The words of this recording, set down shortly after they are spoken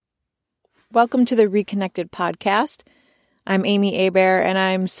Welcome to the Reconnected podcast. I'm Amy Hebert, and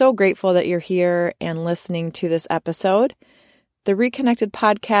I'm so grateful that you're here and listening to this episode. The Reconnected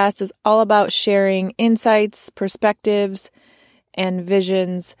podcast is all about sharing insights, perspectives, and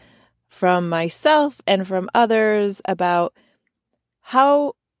visions from myself and from others about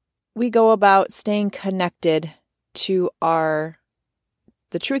how we go about staying connected to the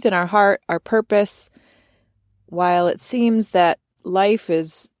truth in our heart, our purpose, while it seems that life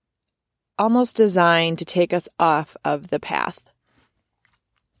is almost designed to take us off of the path.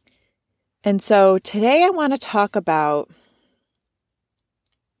 And so today I want to talk about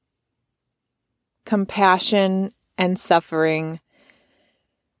compassion and suffering.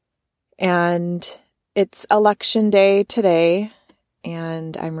 And it's election day today,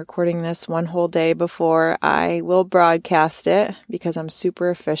 and I'm recording this one whole day before I will broadcast it because I'm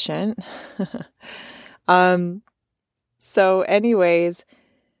super efficient. So anyways,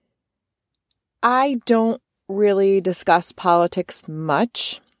 I don't really discuss politics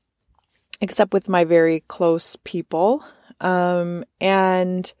much, except with my very close people.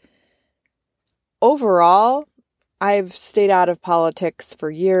 And overall, I've stayed out of politics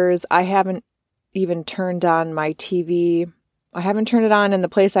for years. I haven't even turned on my TV. I haven't turned it on in the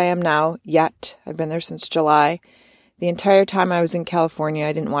place I am now yet. I've been there since July. The entire time I was in California,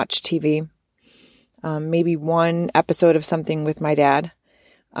 I didn't watch TV. Maybe one episode of something with my dad.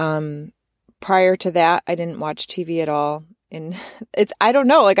 Prior to that, I didn't watch TV at all. And I don't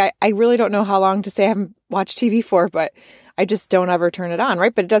know, I really don't know how long to say I haven't watched TV for, but I just don't ever turn it on,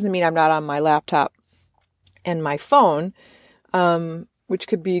 right? But it doesn't mean I'm not on my laptop and my phone, which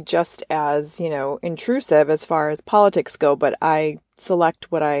could be just as, intrusive as far as politics go, but I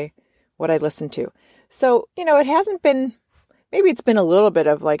select what I listen to. So, it hasn't been, maybe it's been a little bit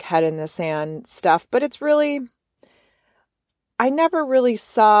of like head in the sand stuff, but it's really, I never really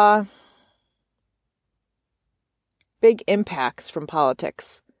saw big impacts from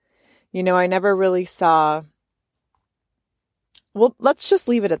politics. I never really saw, well, let's just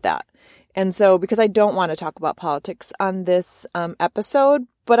leave it at that. And so, because I don't want to talk about politics on this episode,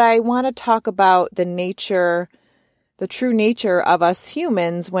 but I want to talk about the true nature of us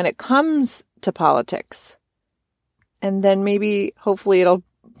humans when it comes to politics. And then maybe, hopefully it'll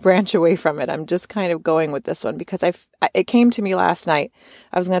branch away from it. I'm just kind of going with this one because it came to me last night.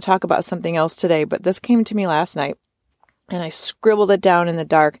 I was going to talk about something else today, but this came to me last night. And I scribbled it down in the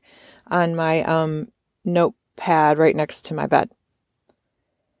dark on my notepad right next to my bed.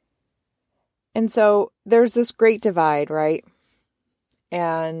 And so there's this great divide, right?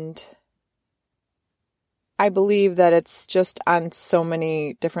 And I believe that it's just on so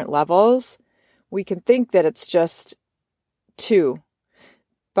many different levels. We can think that it's just two.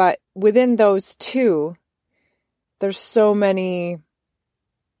 But within those two, there's so many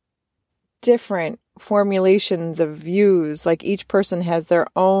different formulations of views. Like each person has their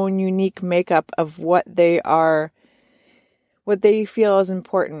own unique makeup of what they feel is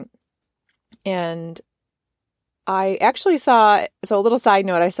important. And I actually saw, so a little side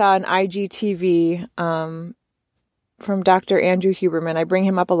note, I saw an IGTV from Dr. Andrew Huberman. I bring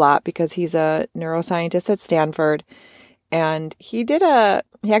him up a lot because he's a neuroscientist at Stanford. And he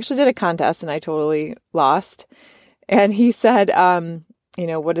actually did a contest and I totally lost. And he said,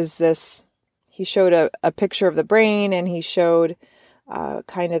 what is this? He showed a picture of the brain and he showed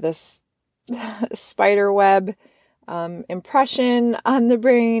kind of this spider web impression on the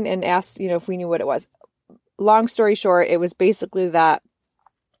brain and asked, if we knew what it was. Long story short, it was basically that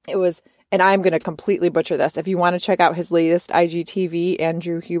it was, and I'm going to completely butcher this. If you want to check out his latest IGTV,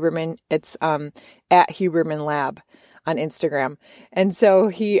 Andrew Huberman, it's at Huberman Lab on Instagram. And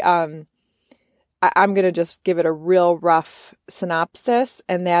so I'm going to just give it a real rough synopsis.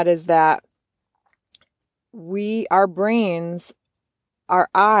 And that is that our brains, our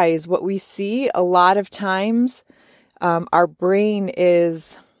eyes, what we see a lot of times, our brain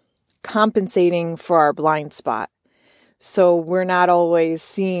is compensating for our blind spot. So we're not always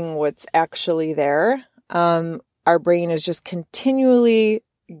seeing what's actually there. Our brain is just continually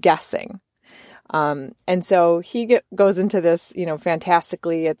guessing. And so he goes into this,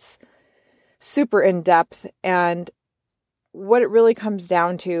 fantastically. It's super in depth. And what it really comes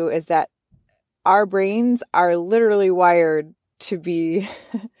down to is that our brains are literally wired to be,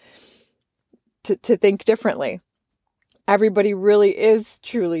 to think differently. Everybody really is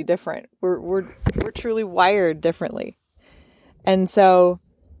truly different. We're truly wired differently. And so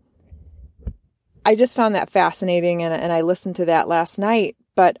I just found that fascinating and I listened to that last night.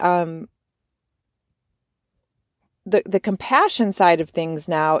 But the compassion side of things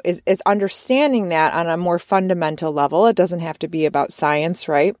now is understanding that on a more fundamental level. It doesn't have to be about science,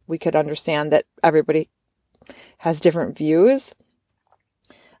 right? We could understand that everybody has different views.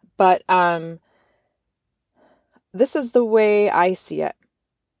 But this is the way I see it.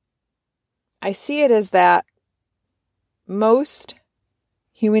 I see it as that most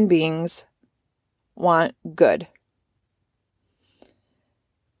human beings want good.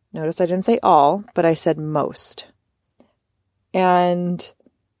 Notice I didn't say all, but I said most. And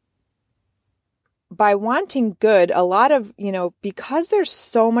by wanting good, a lot of, because there's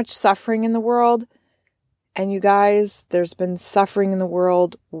so much suffering in the world, and you guys, there's been suffering in the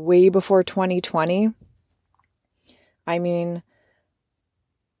world way before 2020. I mean,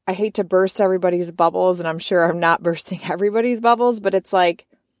 I hate to burst everybody's bubbles, and I'm sure I'm not bursting everybody's bubbles, but it's like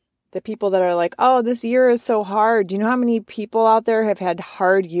the people that are like, oh, this year is so hard. Do you know how many people out there have had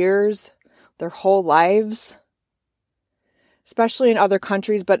hard years their whole lives? Especially in other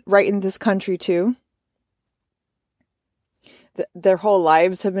countries, but right in this country too. Their whole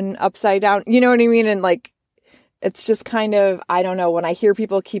lives have been upside down. You know what I mean? And like, it's just kind of, I don't know, when I hear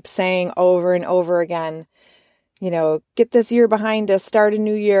people keep saying over and over again, get this year behind us, start a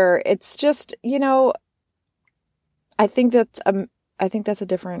new year. It's just, I think that's a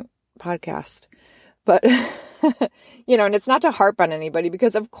different podcast, but, and it's not to harp on anybody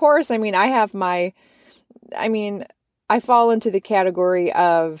because of course, I fall into the category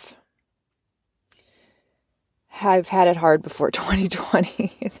of I've had it hard before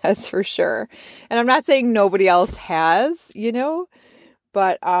 2020. That's for sure. And I'm not saying nobody else has,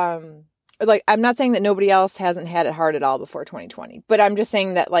 but, I'm not saying that nobody else hasn't had it hard at all before 2020, but I'm just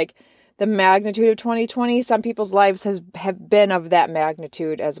saying that like the magnitude of 2020, some people's lives have been of that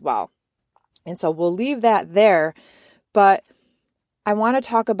magnitude as well. And so we'll leave that there, but I want to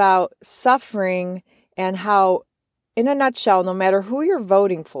talk about suffering and how, in a nutshell, no matter who you're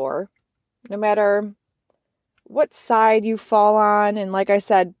voting for, no matter what side you fall on, and like I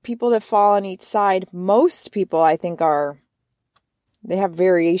said, people that fall on each side, most people I think they have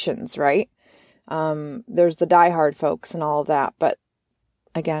variations, right? There's the diehard folks and all of that, but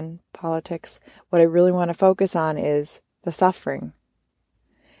again, politics. What I really want to focus on is the suffering,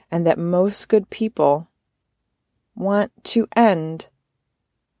 and that most good people want to end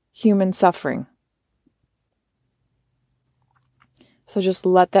human suffering. So just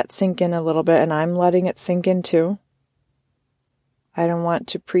let that sink in a little bit, and I'm letting it sink in too. I don't want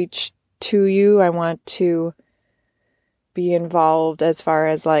to preach to you. I want to be involved as far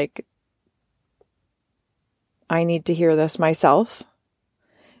as like, I need to hear this myself.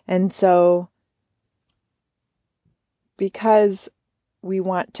 And so, because we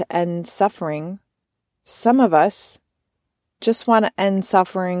want to end suffering, some of us just want to end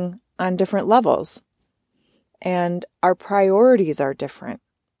suffering on different levels. And our priorities are different.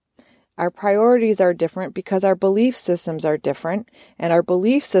 Our priorities are different because our belief systems are different. And our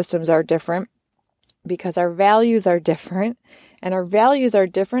belief systems are different because our values are different. And our values are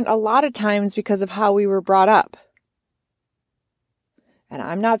different a lot of times because of how we were brought up. And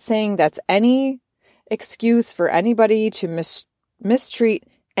I'm not saying that's any excuse for anybody to mistreat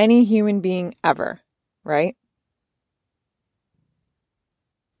any human being ever, right?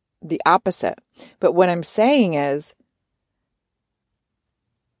 The opposite. But what I'm saying is,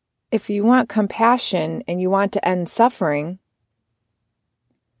 if you want compassion and you want to end suffering,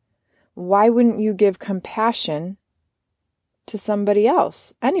 why wouldn't you give compassion to somebody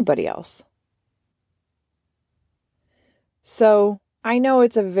else, anybody else? So I know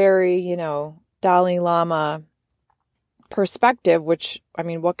it's a very, Dalai Lama perspective, which,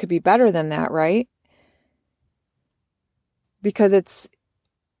 what could be better than that, right? Because it's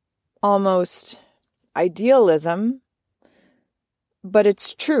almost idealism, but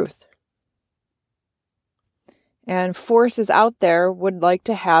it's truth. And forces out there would like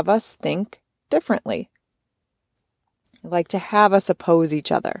to have us think differently. Like to have us oppose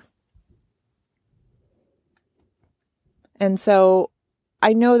each other. And so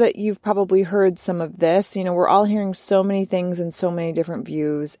I know that you've probably heard some of this. We're all hearing so many things and so many different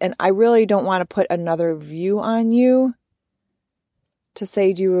views. And I really don't want to put another view on you to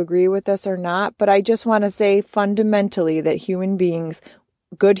say, do you agree with this or not? But I just want to say fundamentally that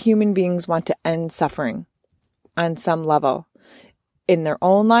good human beings want to end suffering on some level in their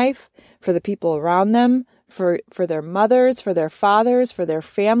own life, for the people around them, for their mothers, for their fathers, for their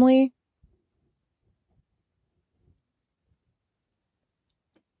family.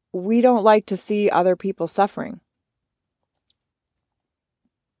 We don't like to see other people suffering.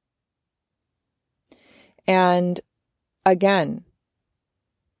 And again,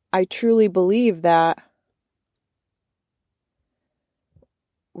 I truly believe that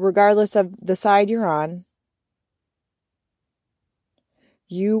regardless of the side you're on,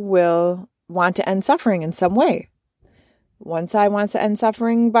 you will want to end suffering in some way. One side wants to end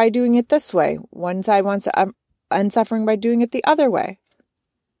suffering by doing it this way. One side wants to end suffering by doing it the other way.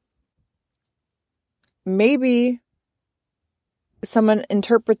 Maybe someone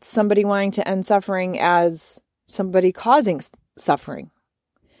interprets somebody wanting to end suffering as somebody causing suffering.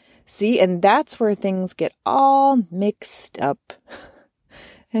 See, and that's where things get all mixed up.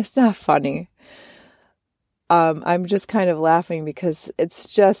 It's not funny. I'm just kind of laughing because it's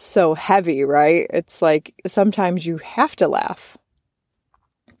just so heavy, right? It's like sometimes you have to laugh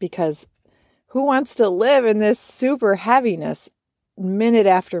because who wants to live in this super heaviness minute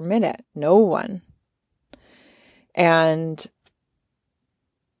after minute? No one. And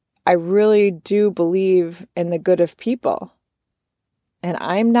I really do believe in the good of people. And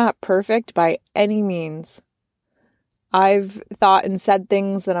I'm not perfect by any means. I've thought and said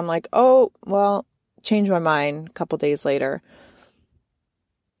things that I'm like, oh, well, change my mind a couple days later.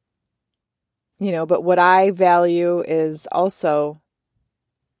 But what I value is also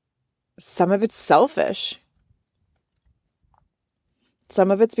some of it's selfish.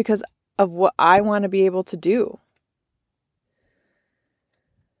 Some of it's because of what I want to be able to do.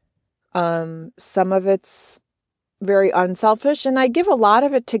 Some of it's very unselfish, and I give a lot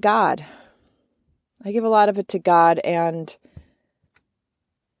of it to God. And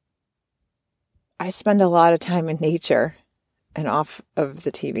I spend a lot of time in nature and off of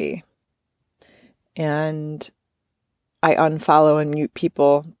the TV. And I unfollow and mute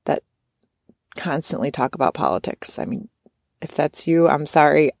people that constantly talk about politics. I mean, if that's you, I'm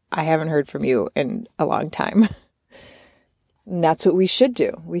sorry. I haven't heard from you in a long time. And that's what we should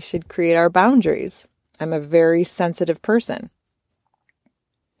do. We should create our boundaries. I'm a very sensitive person.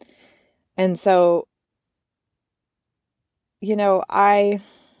 And so, I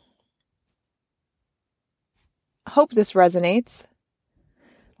hope this resonates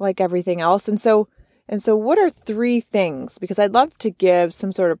like everything else. And so what are 3 things? Because I'd love to give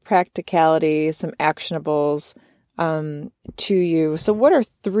some sort of practicality, some actionables to you. So what are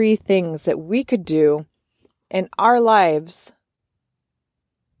 3 things that we could do in our lives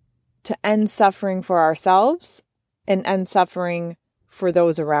to end suffering for ourselves and end suffering for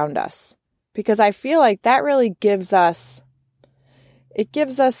those around us? Because I feel like that really gives us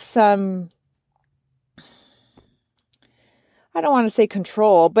some, I don't want to say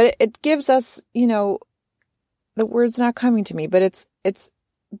control, but it gives us, the word's not coming to me, but it's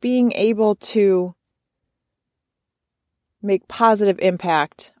being able to make positive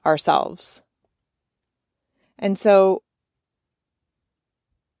impact ourselves. And so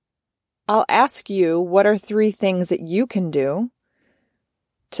I'll ask you, what are 3 things that you can do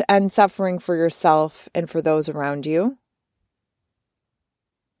to end suffering for yourself and for those around you?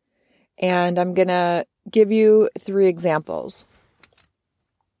 And I'm going to give you 3 examples.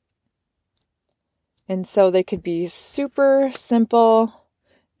 And so they could be super simple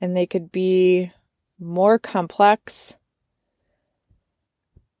and they could be more complex.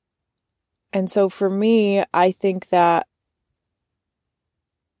 And so for me, I think that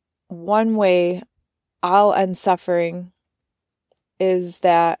one way I'll end suffering is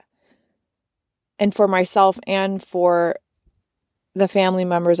that, and for myself and for the family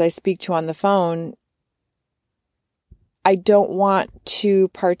members I speak to on the phone, I don't want to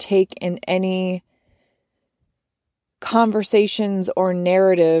partake in any conversations or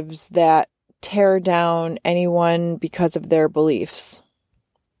narratives that tear down anyone because of their beliefs.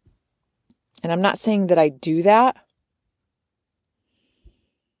 And I'm not saying that I do that,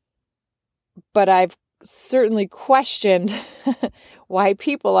 but I've certainly questioned why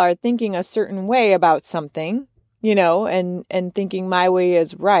people are thinking a certain way about something, and thinking my way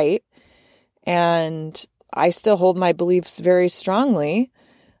is right. And I still hold my beliefs very strongly.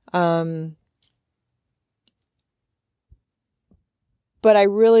 But I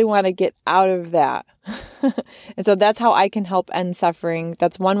really want to get out of that. And so that's how I can help end suffering.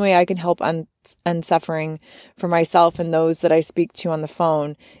 That's one way I can help end suffering for myself and those that I speak to on the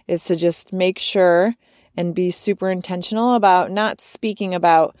phone, is to just make sure and be super intentional about not speaking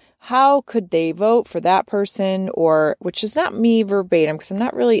about how could they vote for that person, or, which is not me verbatim, because I'm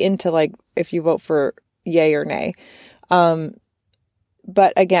not really into like if you vote for yay or nay.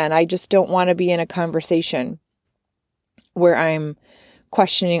 But again, I just don't want to be in a conversation where I'm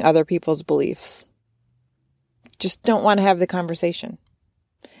questioning other people's beliefs. Just don't want to have the conversation.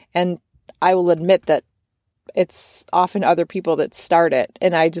 And I will admit that it's often other people that start it,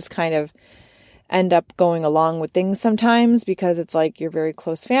 and I just kind of end up going along with things sometimes because it's like you're very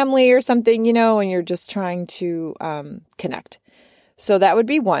close family or something, and you're just trying to connect. So that would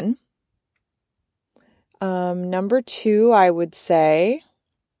be one. Number two, I would say,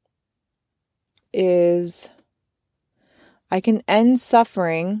 is I can end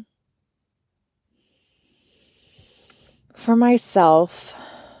suffering for myself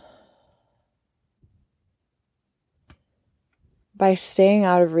by staying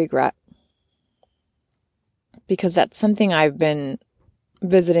out of regret. Because that's something I've been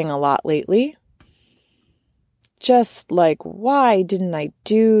visiting a lot lately. Just like, why didn't I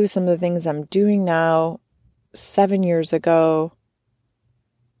do some of the things I'm doing now 7 years ago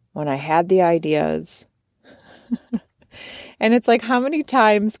when I had the ideas? And it's like, how many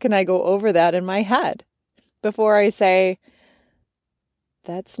times can I go over that in my head before I say,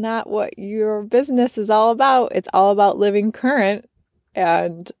 that's not what your business is all about. It's all about living current.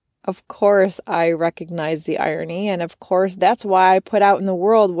 And of course, I recognize the irony. And of course, that's why I put out in the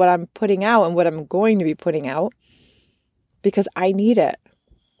world what I'm putting out and what I'm going to be putting out, because I need it.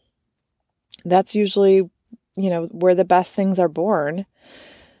 That's usually, where the best things are born.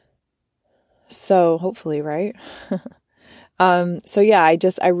 So hopefully, right? So yeah,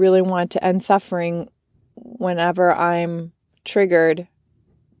 I really want to end suffering whenever I'm triggered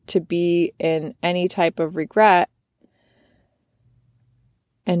to be in any type of regret,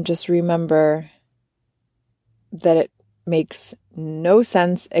 and just remember that it makes no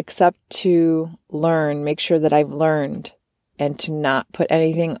sense except to make sure that I've learned, and to not put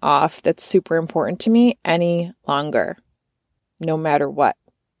anything off that's super important to me any longer, no matter what,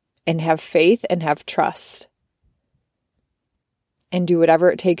 and have faith and have trust. And do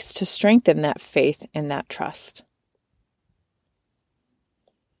whatever it takes to strengthen that faith and that trust.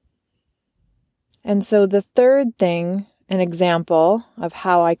 And so the third thing, an example of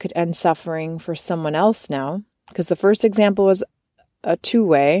how I could end suffering for someone else now, because the first example was a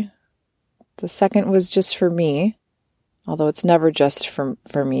two-way. The second was just for me, although it's never just for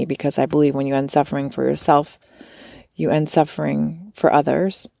me, because I believe when you end suffering for yourself, you end suffering for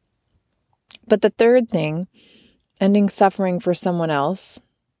others. But the third thing, ending suffering for someone else,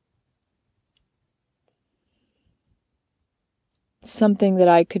 something that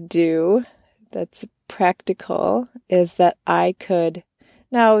I could do that's practical is that I could,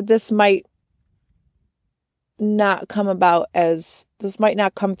 now this might not come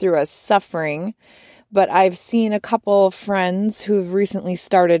through as suffering, but I've seen a couple of friends who've recently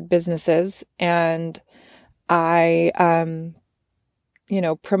started businesses, and I,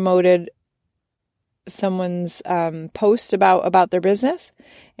 promoted someone's post about their business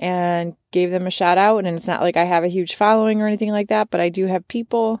and gave them a shout out. And it's not like I have a huge following or anything like that, but I do have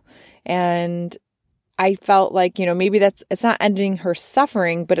people. And I felt like, maybe it's not ending her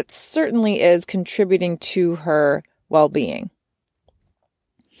suffering, but it certainly is contributing to her well-being.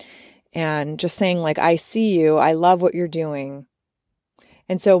 And just saying, like, I see you, I love what you're doing.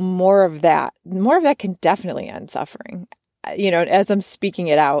 And so more of that can definitely end suffering. As I'm speaking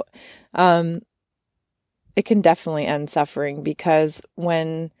it out, it can definitely end suffering, because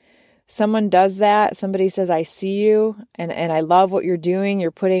when someone does that, somebody says, I see you and I love what you're doing.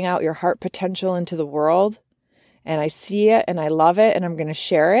 You're putting out your heart potential into the world, and I see it and I love it and I'm going to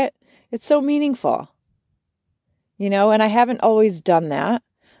share it. It's so meaningful, and I haven't always done that.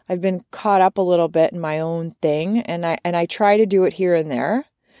 I've been caught up a little bit in my own thing, and I try to do it here and there,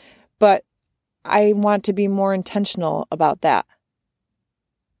 but I want to be more intentional about that.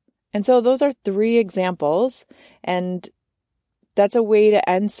 And so those are 3 examples, and that's a way to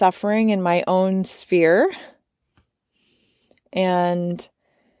end suffering in my own sphere. And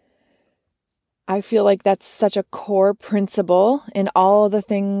I feel like that's such a core principle in all the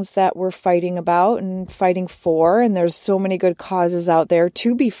things that we're fighting about and fighting for. And there's so many good causes out there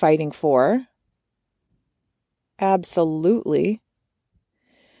to be fighting for. Absolutely.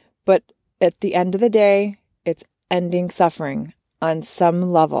 But at the end of the day, it's ending suffering on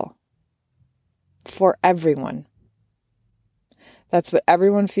some level. For everyone. That's what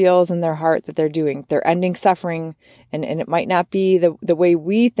everyone feels in their heart that they're doing. They're ending suffering, and it might not be the way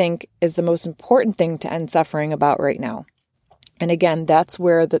we think is the most important thing to end suffering about right now. And again, that's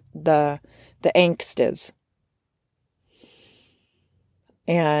where the angst is.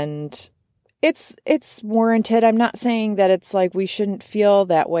 And it's warranted. I'm not saying that it's like we shouldn't feel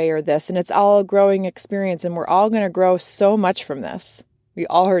that way or this, and it's all a growing experience, and we're all going to grow so much from this. We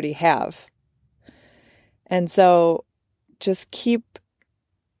already have. And so just keep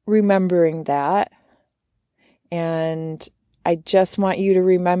remembering that. And I just want you to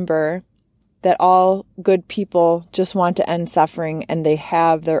remember that all good people just want to end suffering, and they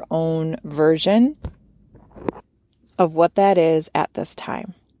have their own version of what that is at this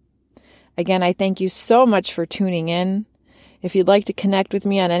time. Again, I thank you so much for tuning in If you'd like to connect with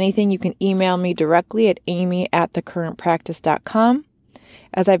me on anything, you can email me directly at amy@thecurrentpractice.com.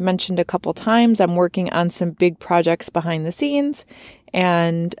 As I've mentioned a couple times, I'm working on some big projects behind the scenes,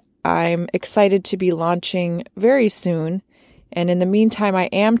 and I'm excited to be launching very soon. And in the meantime, I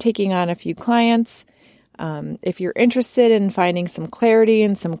am taking on a few clients. If you're interested in finding some clarity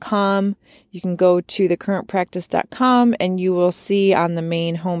and some calm, you can go to thecurrentpractice.com and you will see on the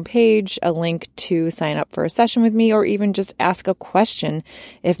main homepage a link to sign up for a session with me, or even just ask a question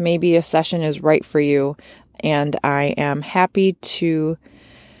if maybe a session is right for you. And I am happy to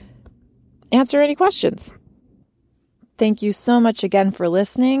answer any questions. Thank you so much again for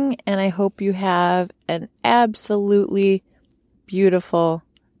listening, and I hope you have an absolutely beautiful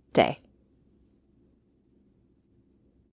day.